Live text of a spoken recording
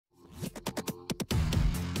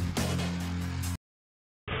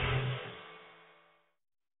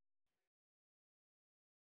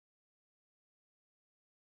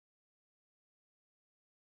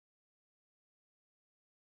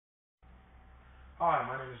Hi,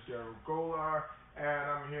 my name is Gh0lar, and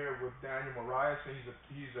I'm here with Daniel Marias.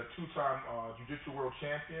 He's a two-time Jiu-Jitsu world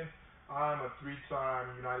champion. I'm a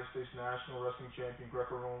three-time United States National Wrestling Champion,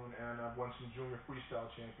 Greco-Roman, and I've won some junior freestyle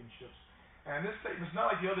championships. And this tape is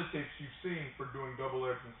not like the other tapes you've seen for doing double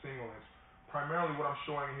legs and single legs. Primarily what I'm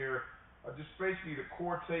showing here are just basically the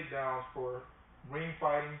core takedowns for ring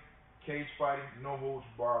fighting, cage fighting, no holds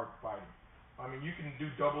barred fighting. I mean, you can do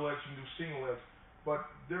double legs, you can do single legs, but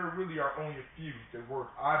there really are only a few that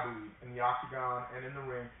work, I believe, in the octagon and in the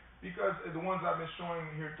ring, because the ones I've been showing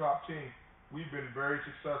here, top team, we've been very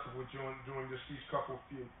successful with doing just these couple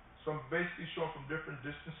few. So I'm basically showing from different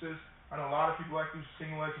distances. I know a lot of people like to do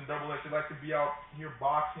single legs and double legs. They like to be out here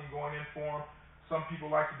boxing, going in for them. Some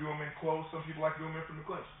people like to do them in close. Some people like to do them in from the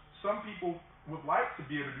clinch. Some people would like to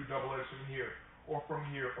be able to do double legs from here, or from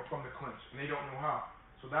the clinch, and they don't know how.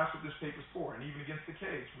 So that's what this tape is for. And even against the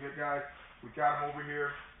cage, we got them over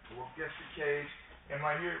here, we're against the cage, and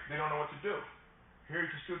right here, they don't know what to do. Here you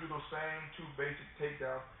can still do those same two basic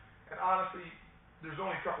takedowns, and honestly, there's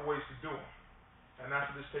only a couple ways to do them. And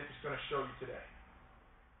that's what this tape is going to show you today.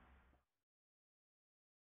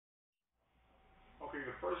 Okay,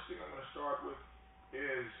 the first thing I'm going to start with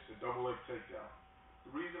is the double leg takedown.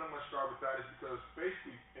 The reason I'm going to start with that is because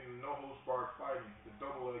basically in no holds barred fighting, the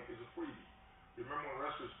double leg is a freebie. Remember when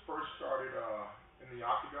wrestlers first started in the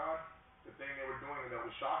octagon, the thing they were doing that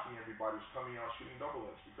was shocking everybody was coming out shooting double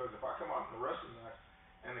legs. Because if I come out in a wrestling match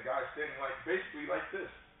and the guy's standing basically like this,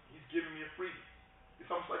 he's giving me a freebie. It's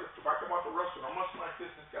almost like if I come out to wrestle, I'm much like this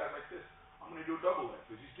guy's like this, I'm going to do a double leg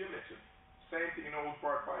because he's giving it to me. Same thing in no holds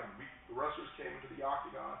barred fighting. The wrestlers came into the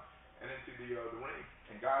octagon and into the ring,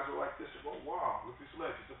 and guys are like this and go, wow, look at this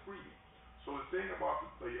leg, it's a freebie. So the thing about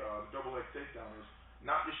the double leg takedown is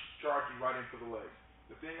not just charging right in for the legs.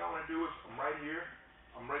 The thing I want to do is I'm right here,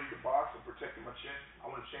 I'm ready to box, I'm protecting my chin. I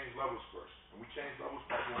want to change levels first, and we change levels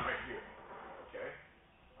by going right here. Okay?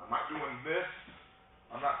 I'm not doing this,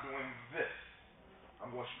 I'm not doing this. I'm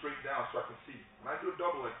going straight down so I can see. When I do a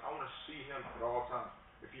double leg, I want to see him at all times.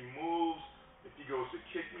 If he moves, if he goes to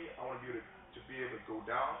kick me, I want to be able to go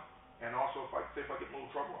down. And also, if I get in a little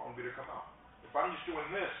trouble, I want to be able to come out. If I'm just doing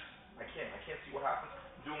this, I can't see what happens.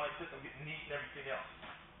 I'm doing like this, I'm getting knee and everything else.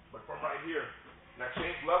 But from right here, and I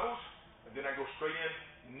change levels, and then I go straight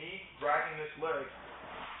in, knee, dragging this leg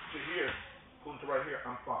to here, pulling to right here,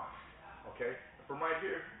 I'm fine. Okay? From right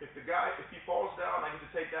here, if he falls down, I get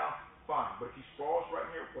to take down, fine. But if he falls right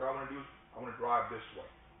here, what I want to do is I want to drive this way.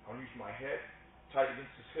 I want to use my head tight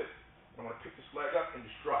against his hip. I want to pick this leg up and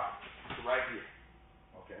just drive to right here.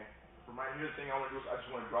 Okay? From right here, the thing I want to do is I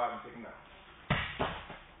just want to drive and take him down.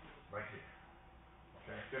 Right here.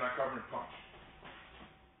 Okay? Then I cover and punch.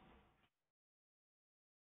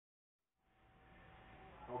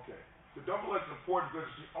 Okay. The double leg is important because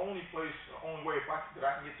it's the only way that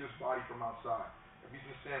I can get this body from outside. If he's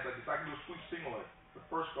in the stance like this, I can do a sweep single leg. But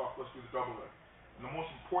first off, let's do the double leg. And the most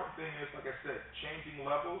important thing is, like I said, changing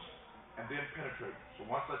levels and then penetrating. So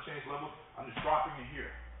once I change levels, I'm just dropping it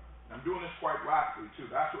here. And I'm doing this quite rapidly too.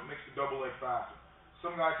 That's what makes the double leg faster.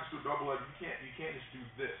 Some guys just do double leg. You can't just do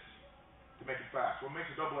this to make it fast. What makes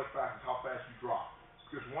a double leg fast is how fast you drop.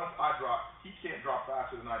 Because once I drop, he can't drop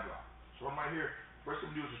faster than I drop. So I'm right here. First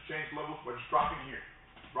thing I'm going to do is just change levels by just dropping here.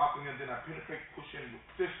 Dropping in, then I penetrate, push in with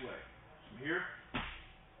this leg. From here,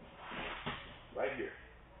 right here.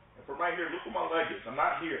 And from right here, look where my leg is. I'm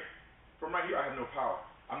not here. From right here, I have no power.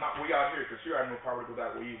 I'm not way out here, because here I have no power to go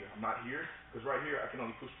that way either. I'm not here, because right here, I can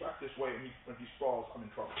only push back this way, and if he falls, I'm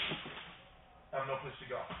in trouble. I have no place to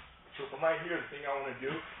go. So from right here, the thing I want to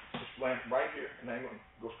do is just land right here, and then I'm going to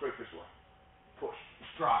go straight this way. Push.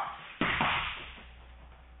 Stride.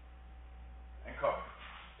 And cover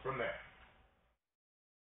from there.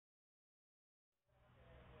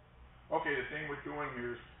 Okay, the thing we're doing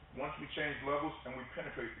here is once we change levels and we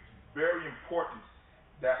penetrate, it's very important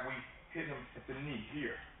that we hit him at the knee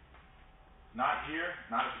here. Not here,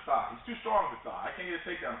 not at the thigh. He's too strong at the thigh. I can't get a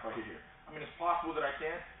takedown if I hit here. I mean, it's possible that I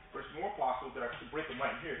can, but it's more possible that I can break him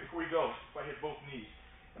right here. Look where he goes if I hit both knees.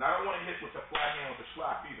 And I don't want to hit with a flat hand with a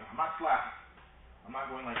slap either. I'm not slapping. I'm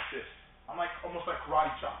not going like this. I'm almost like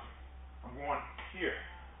karate chopping. I'm going here,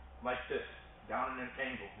 like this, down in an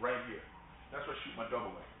angle, right here. That's where I shoot my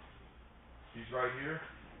double leg. He's right here.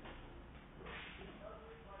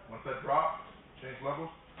 Once I drop, change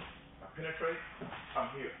levels, I penetrate,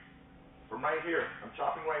 I'm here. From right here, I'm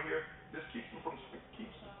chopping right here. This keeps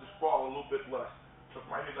this fall a little bit less. So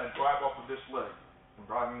from right here, I drive off of this leg. I'm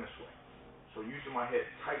driving this way. So using my head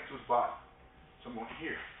tight to his body. So I'm going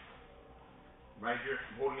here. Right here,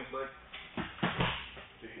 I'm holding his leg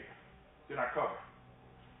to here. Then I cover.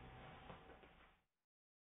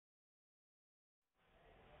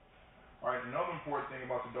 right? Another important thing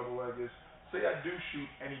about the double leg is, say I do shoot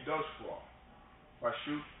and he does sprawl. If I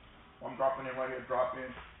shoot, I'm dropping in right here, drop in,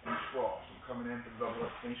 and he sprawls. I'm coming in for the double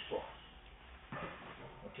leg, and he sprawls.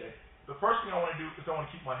 Okay? The first thing I want to do is I want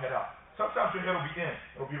to keep my head out. Sometimes your head will be in.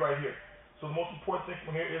 It'll be right here. So the most important thing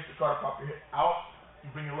from here is to try to pop your head out and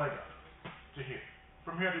bring your leg up to here.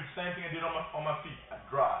 From here, I do the same thing I did on my feet. I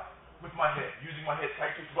drive with my head, using my head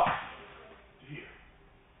tight to the block to here.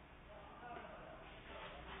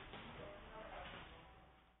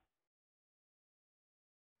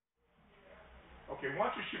 Okay,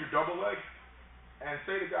 once you shoot a double leg, and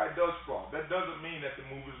say the guy does sprawl, that doesn't mean that the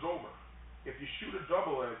move is over. If you shoot a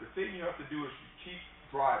double leg, the thing you have to do is you keep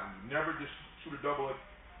driving. You never just shoot a double leg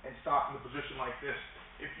and stop in the position like this.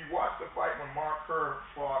 If you watch the fight when Mark Kerr's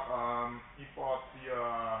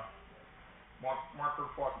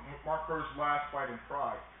last fight in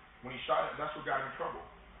Pride, when he shot it, that's what got him in trouble.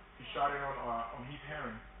 He shot it on Heath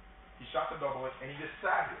Herring. He shot the double leg and he just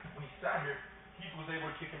sat here. When he sat here, Heath was able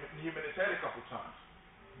to kick him in his head a couple times.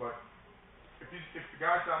 But if the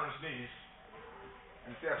guy's down on his knees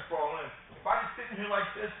and say I sprawl in, if I just sit in here like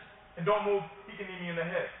this and don't move, he can knee me in the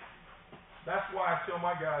head. That's why I tell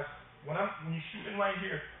my guys, when you shoot in right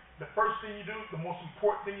here, the first thing you do, the most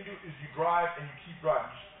important thing you do is you drive and you keep driving.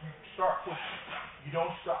 You start pushing. You don't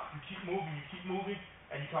stop. You keep moving,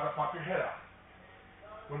 and you try to pop your head out.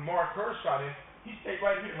 When Mark Kerr shot in, he stayed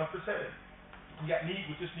right here and left his head in. He got kneed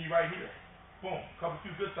with this knee right here. Boom.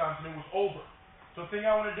 Few good times and it was over. So the thing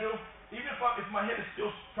I want to do, even if my head is still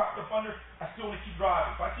trapped up under, I still want to keep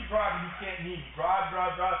driving. If I keep driving, you can't knee me. Drive,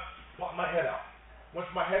 pop my head out. Once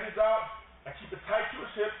my head is out, I keep it tight to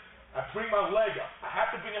his hip. I bring my leg up. I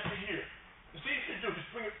have to bring it to here. It's easy to do. Just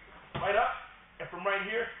bring it right up, and from right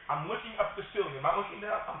here, I'm looking up the ceiling. I'm not looking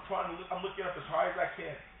down. I'm looking up as high as I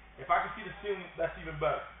can. If I can see the ceiling, that's even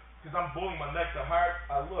better, because I'm bullying my neck. The higher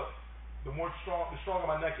I look, the stronger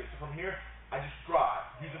my neck is. So from here, I just drive,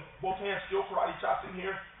 using both hands, still karate chops in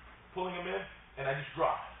here, pulling them in, and I just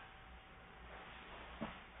drive.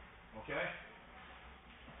 Okay?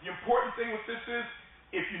 The important thing with this is,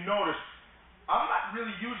 if you notice, I'm not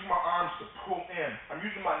really using my arms to pull in. I'm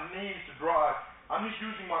using my knees to drive. I'm just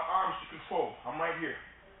using my arms to control. I'm right here.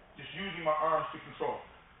 Just using my arms to control.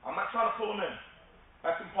 I'm not trying to pull them in.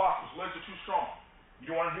 That's impossible. His legs are too strong.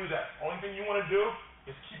 You don't want to do that. Only thing you want to do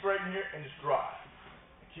is keep right in here and just drive.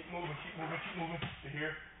 And keep moving to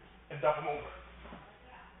here and dump them over.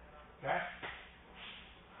 Okay?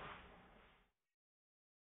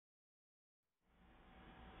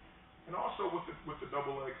 And also with the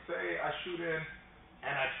double leg, say I shoot in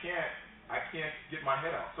and I can't get my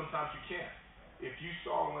head out. Sometimes you can't. If you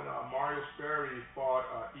saw when Mario Sperry fought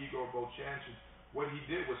Igor Bolchanchin, what he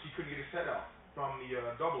did was he couldn't get his head out from the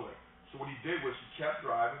double leg. So what he did was he kept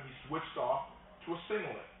driving. He switched off to a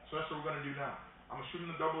single leg. So that's what we're going to do now. I'm going to shoot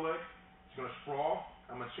in the double leg. He's going to sprawl.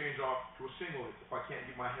 I'm going to change off to a single leg if I can't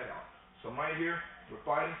get my head out. So I'm right here. We're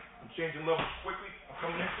fighting. I'm changing levels quickly. I'm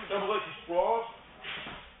coming in to the double leg. He sprawls.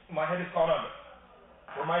 My head is caught under.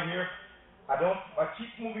 From right here, I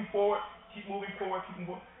keep moving forward,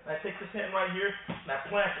 and I take this hand right here, and I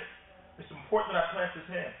plant it. It's important that I plant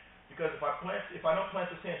this hand, because if I don't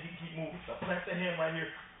plant this hand, he can keep moving. So I plant the hand right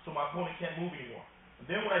here, so my opponent can't move anymore.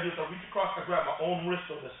 And then what I do is I reach across, I grab my own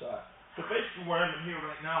wrist on this side. So basically where I'm in here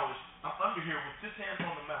right now is, I'm under here with this hand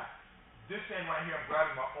on the mat. This hand right here, I'm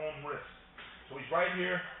grabbing my own wrist. So he's right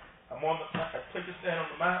here, I place this hand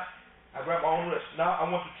on the mat, I grab my own wrist. Now I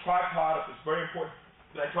want the tripod up. It's very important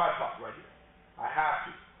that I tripod right here. I have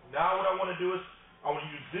to. Now what I want to do is, I want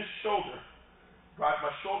to use this shoulder, drive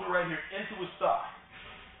my shoulder right here into his thigh.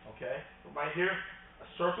 Okay? From right here, a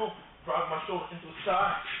circle, drive my shoulder into his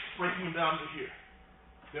thigh, breaking him down to here.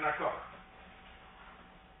 Then I cover.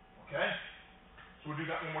 Okay? So we'll do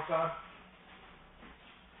that one more time.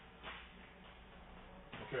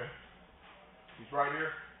 Okay. He's right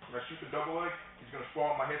here. When I shoot the double leg, he's going to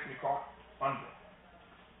sprawl. My head's going to be caught under him.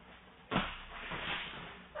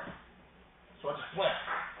 So I just plant.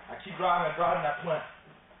 I keep driving, I plant.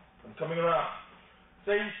 I'm coming around.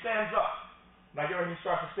 Say he stands up. When I get ready, he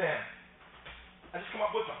starts to stand. I just come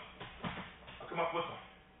up with him. I come up with him.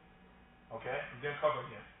 Okay? And then cover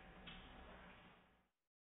again.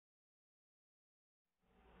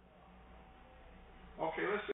 Okay, let's